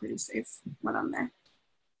I feel pretty safe when I'm there.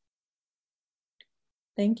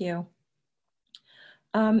 Thank you.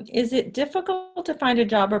 Is it difficult to find a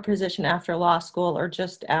job or position after law school, or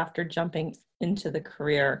just after jumping into the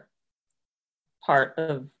career part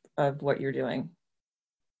of what you're doing?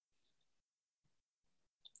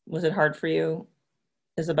 Was it hard for you,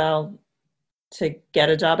 Isabel, to get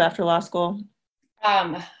a job after law school?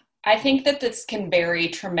 I think that this can vary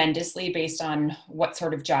tremendously based on what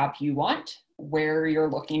sort of job you want, where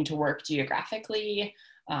you're looking to work geographically,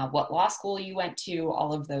 what law school you went to,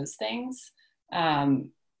 all of those things.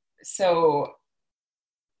 So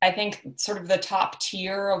I think sort of the top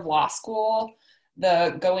tier of law school,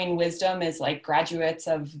 the going wisdom is like graduates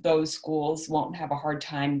of those schools won't have a hard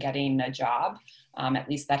time getting a job. At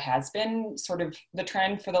least that has been sort of the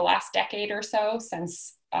trend for the last decade or so,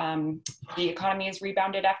 since the economy has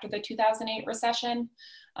rebounded after the 2008 recession.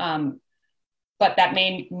 But that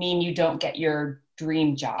may mean you don't get your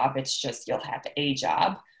dream job. It's just you'll have a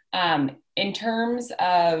job. In terms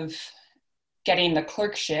of getting the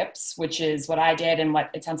clerkships, which is what I did and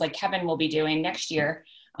what it sounds like Kevin will be doing next year,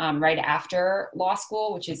 right after law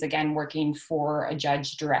school, which is again working for a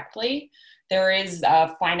judge directly. There is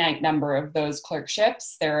a finite number of those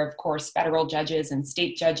clerkships. There are, of course, federal judges and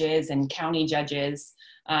state judges and county judges,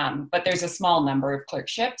 but there's a small number of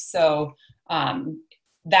clerkships. So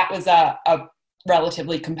that was a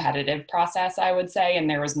relatively competitive process, I would say, and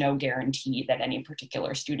there was no guarantee that any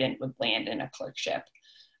particular student would land in a clerkship.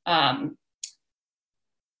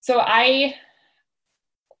 So I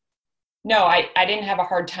didn't have a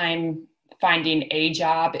hard time finding a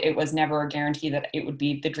job. It was never a guarantee that it would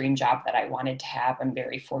be the dream job that I wanted to have. I'm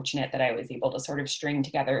very fortunate that I was able to sort of string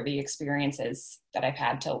together the experiences that I've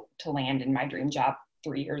had to land in my dream job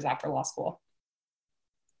 3 years after law school.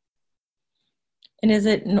 And is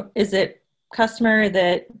it customary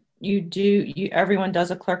that everyone does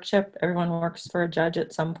a clerkship, everyone works for a judge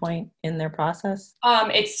at some point in their process?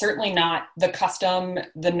 It's certainly not the custom,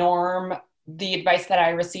 the norm. The advice that I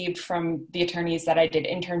received from the attorneys that I did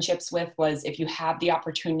internships with was, if you have the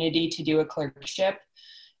opportunity to do a clerkship,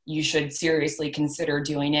 you should seriously consider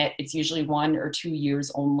doing it. It's usually 1 or 2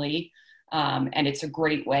 years only. And it's a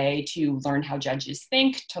great way to learn how judges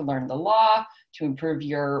think, to learn the law, to improve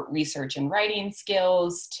your research and writing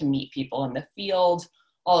skills, to meet people in the field,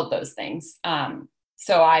 all of those things.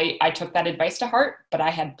 So I took that advice to heart, but I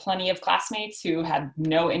had plenty of classmates who had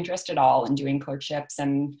no interest at all in doing clerkships,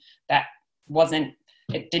 and that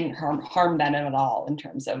it didn't harm them at all in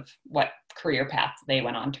terms of what career path they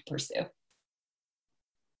went on to pursue.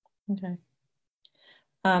 Okay.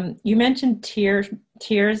 You mentioned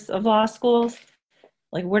tiers of law schools.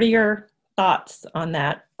 Like, what are your thoughts on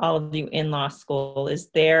that, all of you in law school? Is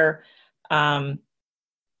there, I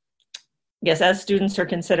guess, as students are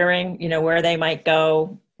considering, you know, where they might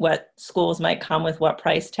go, what schools might come with what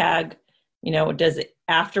price tag, you know, does it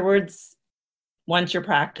afterwards, once you're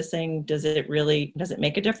practicing, does it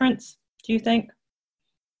make a difference, do you think?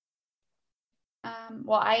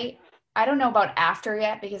 Well, I don't know about after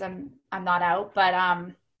yet, because I'm not out, but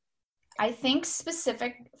I think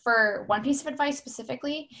specific for one piece of advice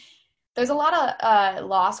specifically, there's a lot of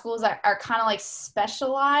law schools that are kind of like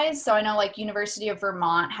specialized. So I know like University of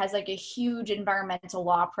Vermont has like a huge environmental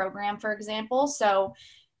law program, for example. So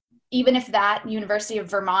even if that University of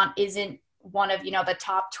Vermont isn't one of, you know, the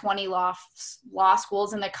top 20 law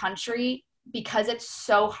schools in the country, because it's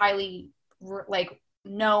so highly like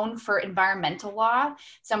known for environmental law,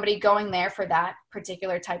 somebody going there for that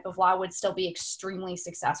particular type of law would still be extremely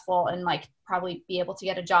successful and like probably be able to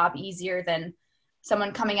get a job easier than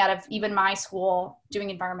someone coming out of even my school doing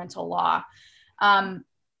environmental law.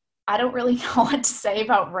 I don't really know what to say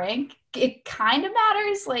about rank. It kind of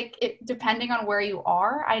matters, like depending on where you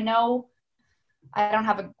are. I know I don't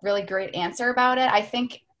have a really great answer about it. I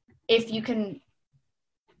think if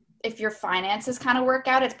your finances kind of work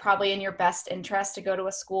out, it's probably in your best interest to go to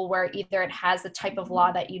a school where either it has the type of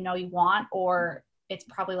law that you know you want, or it's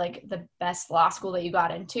probably like the best law school that you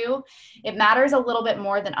got into. It matters a little bit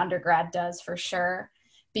more than undergrad does, for sure,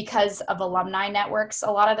 because of alumni networks.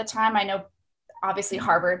 A lot of the time, I know obviously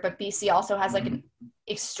Harvard, but BC also has like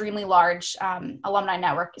extremely large alumni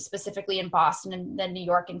network, specifically in Boston and the New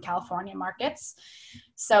York and California markets.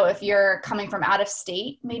 So if you're coming from out of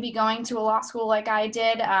state, maybe going to a law school like I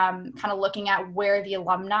did, kind of looking at where the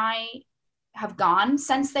alumni have gone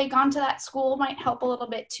since they gone to that school might help a little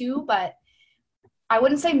bit too. But I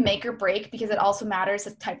wouldn't say make or break, because it also matters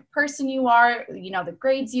the type of person you are, you know, the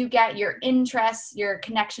grades you get, your interests, your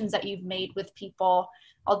connections that you've made with people.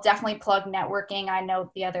 I'll definitely plug networking. I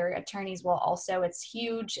know the other attorneys will also. It's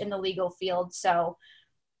huge in the legal field. So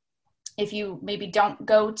if you maybe don't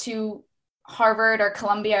go to Harvard or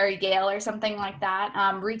Columbia or Yale or something like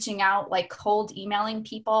that, reaching out, like cold emailing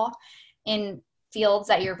people in fields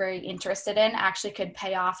that you're very interested in actually could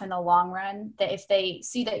pay off in the long run. That if they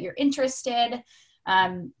see that you're interested,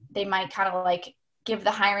 they might kind of like give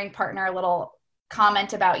the hiring partner a little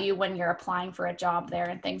comment about you when you're applying for a job there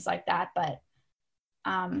and things like that. But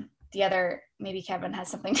the other, maybe Kevin has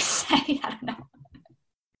something to say. I don't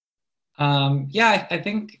know. Yeah, I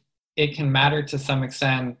think it can matter to some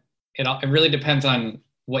extent. It really depends on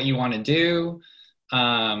what you want to do.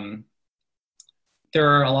 There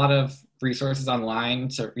are a lot of resources online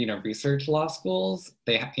to, research law schools.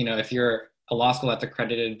 If you're a law school that's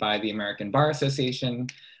accredited by the American Bar Association,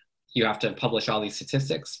 you have to publish all these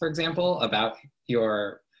statistics, for example, about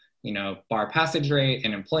your bar passage rate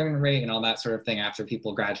and employment rate and all that sort of thing after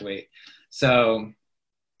people graduate. So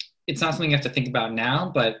it's not something you have to think about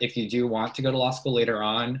now, but if you do want to go to law school later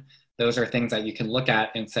on, those are things that you can look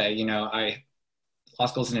at and say, law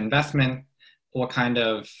school is an investment. What kind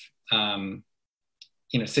of,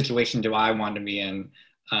 situation do I want to be in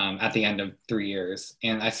at the end of 3 years?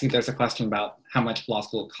 And I see there's a question about how much law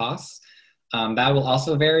school costs. That will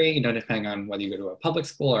also vary, depending on whether you go to a public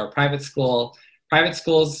school or a private school. Private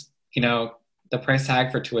schools, the price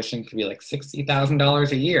tag for tuition could be like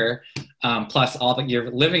 $60,000 a year, plus all your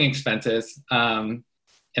living expenses. And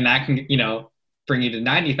that can, bring you to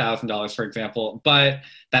 $90,000, for example. But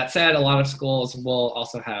that said, a lot of schools will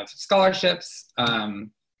also have scholarships.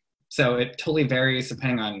 So it totally varies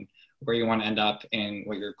depending on where you want to end up and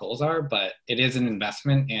what your goals are. But it is an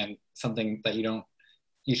investment and something that you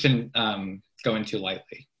shouldn't go into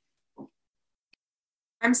lightly.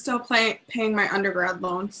 I'm still paying my undergrad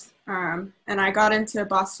loans, and I got into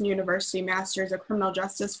Boston University Masters of Criminal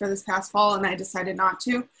Justice for this past fall, and I decided not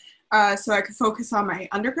to, so I could focus on my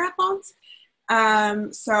undergrad loans.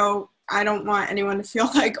 So I don't want anyone to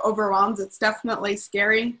feel like overwhelmed. It's definitely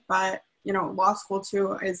scary, but law school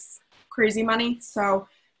too is crazy money, so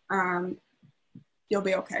you'll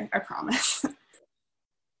be okay, I promise.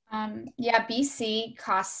 Yeah, BC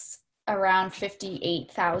costs around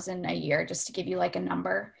 $58,000 a year, just to give you like a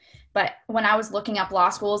number. But when I was looking up law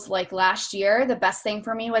schools like last year, the best thing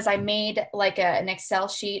for me was I made like an Excel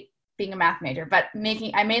sheet, being a math major, but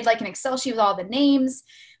I made like an Excel sheet with all the names,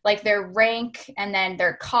 like their rank, and then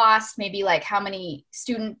their cost, maybe like how many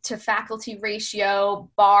student to faculty ratio,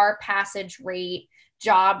 bar passage rate,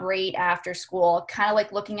 job rate after school, kind of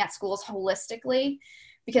like looking at schools holistically,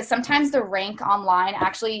 because sometimes the rank online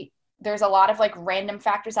actually, there's a lot of like random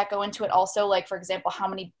factors that go into it also, like for example, how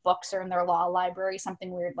many books are in their law library, something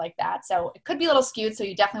weird like that. So it could be a little skewed, so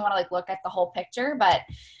you definitely want to like look at the whole picture. But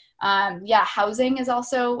yeah, housing is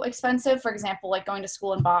also expensive. For example, like going to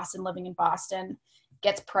school in Boston, living in Boston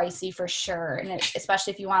gets pricey for sure, and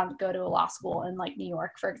especially if you want to go to a law school in like New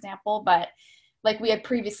York, for example. But like we had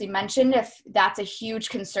previously mentioned, if that's a huge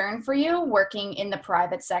concern for you, working in the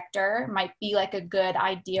private sector might be like a good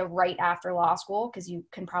idea right after law school, because you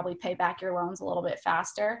can probably pay back your loans a little bit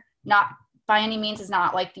faster. Not by any means is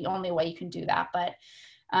not like the only way you can do that, but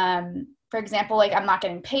for example, like I'm not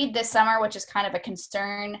getting paid this summer, which is kind of a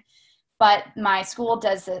concern, but my school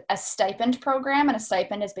does a stipend program, and a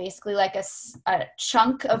stipend is basically like a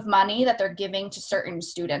chunk of money that they're giving to certain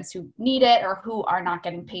students who need it or who are not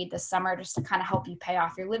getting paid this summer, just to kind of help you pay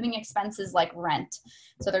off your living expenses like rent.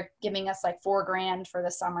 So they're giving us like $4,000 for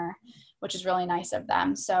the summer, which is really nice of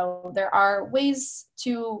them. So there are ways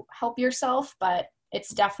to help yourself, but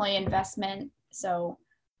it's definitely investment. So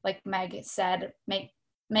like Meg said, make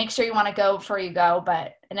sure you want to go before you go,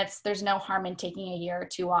 there's no harm in taking a year or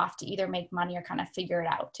two off to either make money or kind of figure it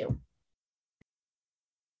out too.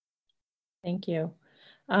 Thank you.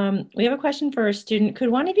 We have a question for a student. Could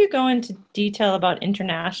one of you go into detail about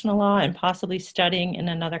international law and possibly studying in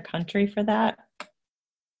another country for that?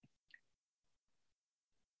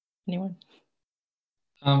 Anyone?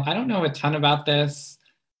 I don't know a ton about this,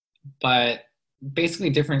 but basically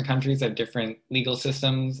different countries have different legal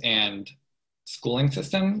systems and schooling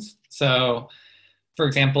systems. So, for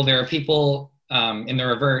example, there are people in the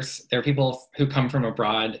reverse, there are people who come from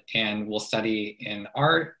abroad and will study in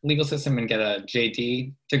our legal system and get a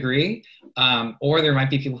JD degree, or there might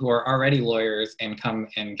be people who are already lawyers and come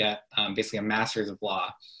and get basically a master's of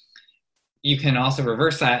law. You can also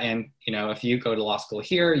reverse that, and if you go to law school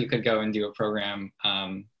here, you could go and do a program,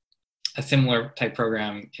 a similar type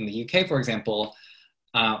program in the UK, for example.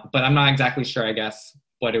 But I'm not exactly sure, I guess,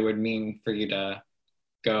 what it would mean for you to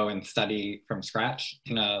go and study from scratch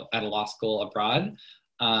at a law school abroad.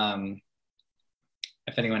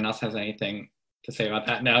 If anyone else has anything to say about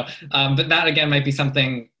that, no. But that again might be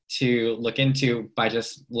something to look into by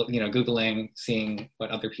just Googling, seeing what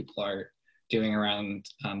other people are doing around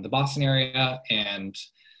the Boston area, and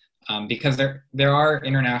because there are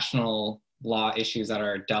international law issues that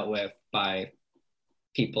are dealt with by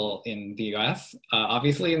people in the US,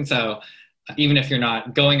 obviously, and so even if you're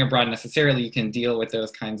not going abroad necessarily, you can deal with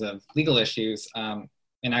those kinds of legal issues. And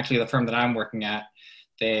actually the firm that I'm working at,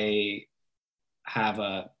 they have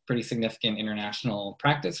a pretty significant international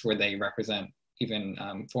practice where they represent even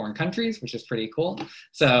foreign countries, which is pretty cool.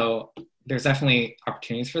 So there's definitely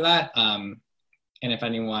opportunities for that. And if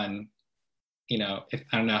anyone, if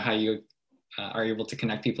I don't know how you are able to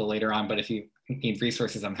connect people later on, but if you need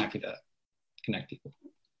resources, I'm happy to connect people.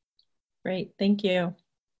 Great, thank you.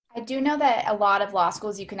 I do know that a lot of law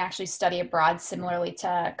schools you can actually study abroad similarly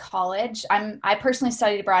to college. I personally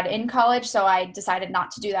studied abroad in college, so I decided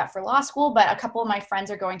not to do that for law school, but a couple of my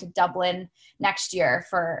friends are going to Dublin next year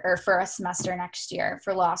for a semester next year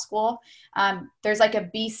for law school. There's like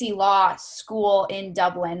a BC law school in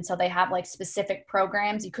Dublin, so they have like specific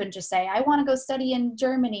programs. You couldn't just say, I want to go study in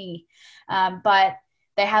Germany, but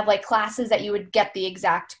they have like classes that you would get the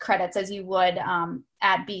exact credits as you would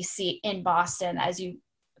at BC in Boston as you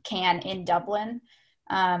can in Dublin.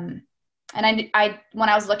 And I when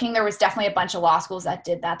I was looking, there was definitely a bunch of law schools that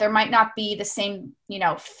did that. There might not be the same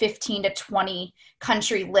 15 to 20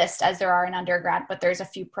 country list as there are in undergrad, but there's a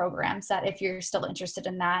few programs that if you're still interested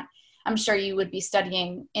in that, I'm sure you would be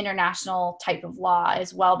studying international type of law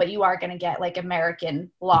as well, but you are going to get like American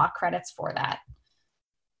law credits for that.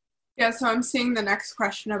 Yeah, so I'm seeing the next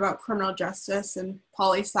question about criminal justice and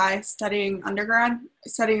poli-sci studying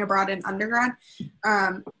abroad in undergrad.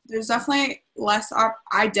 There's definitely less,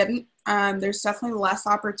 there's definitely less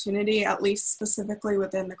opportunity, at least specifically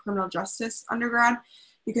within the criminal justice undergrad,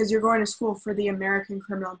 because you're going to school for the American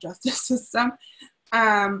criminal justice system.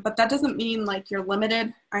 But that doesn't mean like you're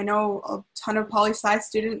limited. I know a ton of poli-sci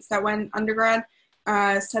students that went undergrad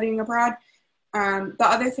studying abroad. The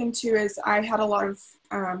other thing too is I had a lot of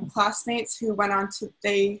classmates who went on to,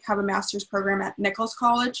 they have a master's program at Nichols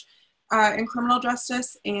College in criminal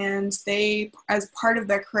justice, and they, as part of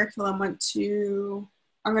their curriculum, went to,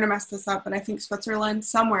 I'm going to mess this up, but I think Switzerland,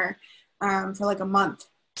 somewhere for like a month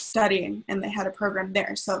studying, and they had a program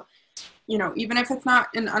there. So, even if it's not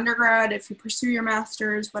an undergrad, if you pursue your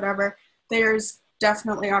master's, whatever, there's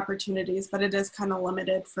definitely opportunities, but it is kind of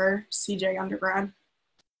limited for CJ undergrad.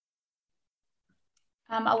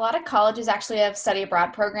 A lot of colleges actually have study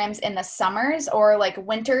abroad programs in the summers or like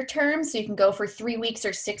winter terms. So you can go for 3 weeks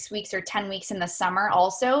or 6 weeks or 10 weeks in the summer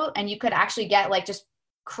also. And you could actually get like just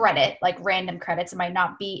credit, like random credits. It might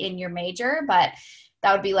not be in your major, but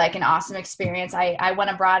that would be like an awesome experience. I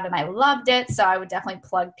went abroad and I loved it. So I would definitely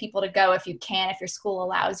plug people to go if you can, if your school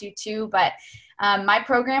allows you to. But my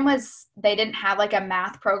program they didn't have like a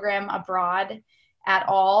math program abroad at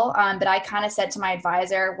all. But I kind of said to my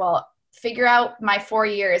advisor, well, figure out my 4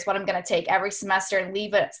 years, what I'm going to take every semester and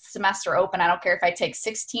leave a semester open. I don't care if I take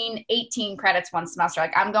 16, 18 credits one semester,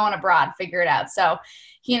 like I'm going abroad, figure it out. So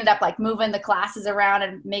he ended up like moving the classes around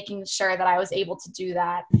and making sure that I was able to do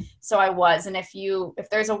that. So I was, and if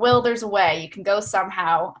there's a will, there's a way. You can go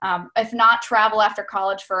somehow. If not, travel after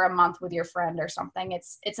college for a month with your friend or something.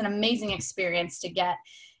 It's an amazing experience to get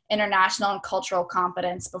international and cultural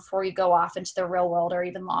competence before you go off into the real world or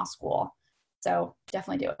even law school. So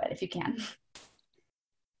definitely do it if you can.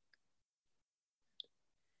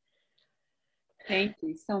 Thank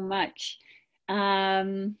you so much.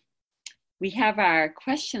 We have our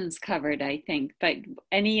questions covered, I think, but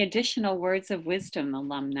any additional words of wisdom,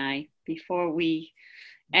 alumni, before we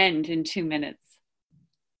end in 2 minutes?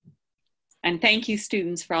 And thank you,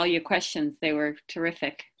 students, for all your questions. They were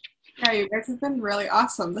terrific. Yeah, you guys have been really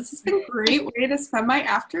awesome. This has been a great way to spend my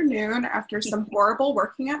afternoon after some horrible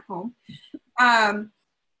working at home.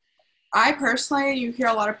 I personally, you hear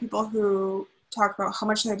a lot of people who talk about how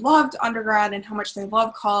much they loved undergrad and how much they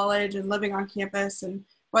love college and living on campus and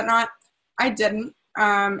whatnot. I didn't,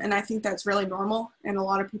 and I think that's really normal, and a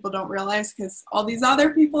lot of people don't realize because all these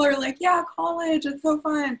other people are like, yeah, college, it's so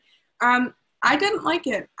fun. I didn't like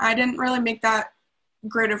it. I didn't really make that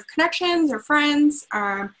great of connections or friends.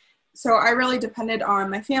 So I really depended on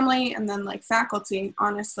my family and then like faculty,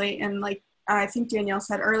 honestly. And like I think Danielle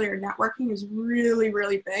said earlier, networking is really,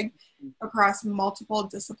 really big across multiple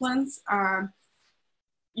disciplines.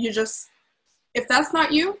 If that's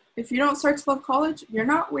not you, if you don't start to love college, you're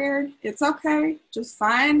not weird. It's okay. Just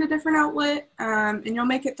find a different outlet and you'll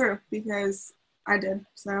make it through, because I did.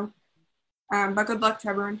 So, but good luck to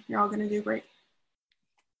everyone. You're all going to do great.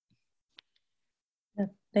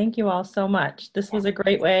 Thank you all so much. This was a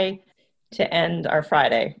great way to end our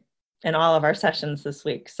Friday and all of our sessions this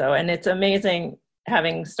week. So, and it's amazing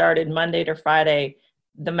having started Monday to Friday,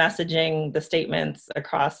 the messaging, the statements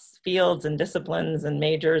across fields and disciplines and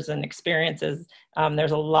majors and experiences.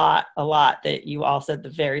 There's a lot that you all said the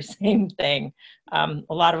very same thing, a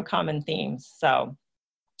lot of common themes. So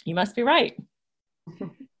you must be right.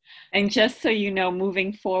 And just so you know,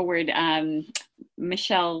 moving forward,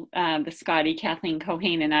 Michelle Biscotti, Kathleen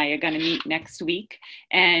Cohane, and I are going to meet next week,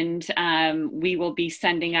 and we will be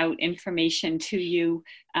sending out information to you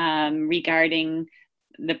regarding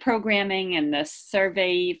the programming and the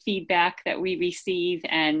survey feedback that we receive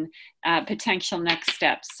and potential next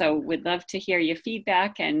steps. So we'd love to hear your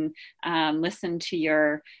feedback and listen to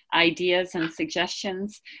your ideas and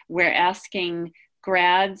suggestions. We're asking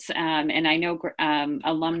grads, and I know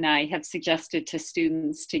alumni have suggested to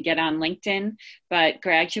students to get on LinkedIn, but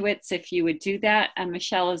graduates, if you would do that.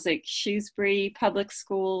 Michelle, is it Shrewsbury Public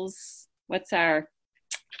Schools? What's our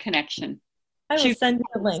connection? I will send you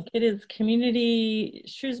the link. It is community,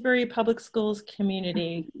 Shrewsbury Public Schools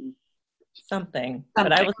community something.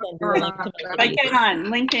 But I will send you a link to like it on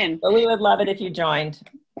LinkedIn. But we would love it if you joined.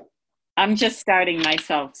 I'm just starting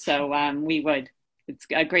myself, so we would. It's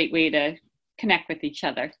a great way to connect with each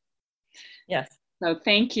other. Yes. So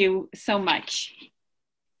thank you so much.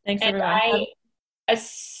 Thanks, And everyone. I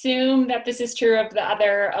assume that this is true of the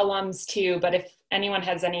other alums too, but if anyone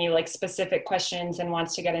has any like specific questions and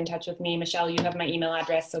wants to get in touch with me, Michelle, you have my email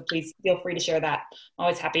address, so please feel free to share that. I'm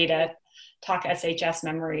always happy to talk SHS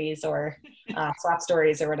memories or swap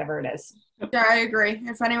stories or whatever it is. Yeah, I agree.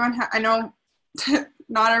 If anyone, I know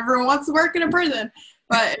not everyone wants to work in a prison,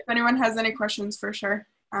 but if anyone has any questions, for sure,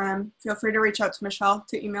 feel free to reach out to Michelle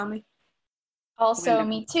to email me. Also,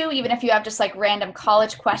 me too, even if you have just like random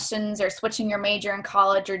college questions or switching your major in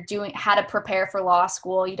college or doing how to prepare for law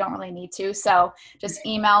school, you don't really need to. So just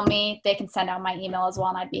email me. They can send out my email as well,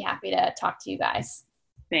 and I'd be happy to talk to you guys.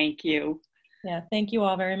 Thank you. Yeah, thank you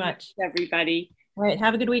all very much. Everybody. All right,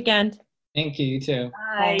 have a good weekend. Thank you, you too.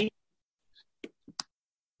 Bye.